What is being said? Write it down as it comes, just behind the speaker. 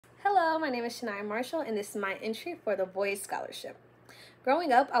Hello, my name is Shaniya Marshall, and this is my entry for the Voyager Scholarship.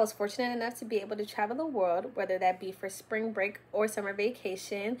 Growing up, I was fortunate enough to be able to travel the world, whether that be for spring break or summer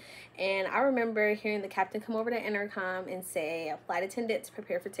vacation. And I remember hearing the captain come over the intercom and say, "Flight attendants,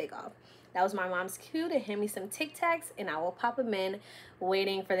 prepare for takeoff." That was my mom's cue to hand me some Tic Tacs, and I will pop them in,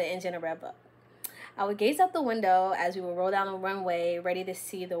 waiting for the engine to rev up. I would gaze out the window as we would roll down the runway, ready to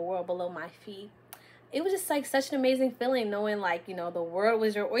see the world below my feet. It was just like such an amazing feeling knowing the world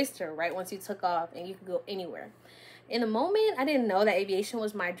was your oyster right once you took off and you could go anywhere. In the moment, I didn't know that aviation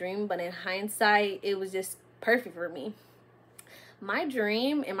was my dream, but in hindsight, it was just perfect for me. My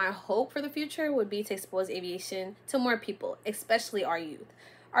dream and my hope for the future would be to expose aviation to more people, especially our youth.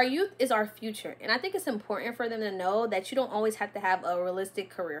 Our youth is our future, and I think it's important for them to know that you don't always have to have a realistic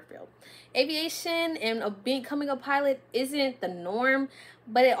career field. Aviation and becoming a pilot isn't the norm,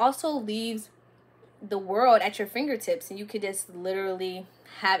 but it also leaves the world at your fingertips, and you could just literally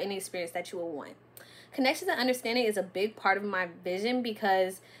have any experience that you would want. Connections and understanding is a big part of my vision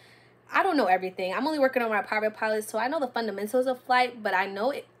because I don't know everything. I'm only working on my private pilot, so I know the fundamentals of flight, but I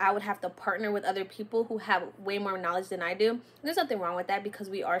know I would have to partner with other people who have way more knowledge than I do. There's nothing wrong with that because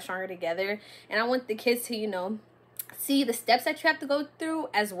we are stronger together, and I want the kids to, see the steps that you have to go through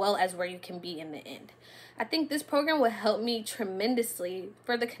as well as where you can be in the end. I think this program will help me tremendously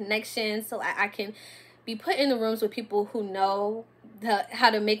for the connections so I can be put in the rooms with people who know how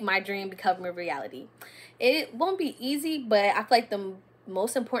to make my dream become a reality. It won't be easy, but I feel like the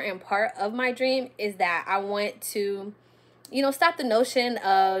most important part of my dream is that I want to stop the notion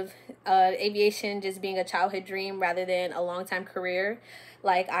of aviation just being a childhood dream rather than a long-time career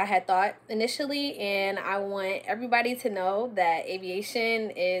like I had thought initially. And I want everybody to know that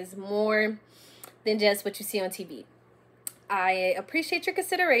aviation is more than just what you see on TV. I appreciate your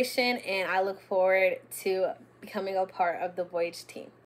consideration, and I look forward to becoming a part of the Voyage team.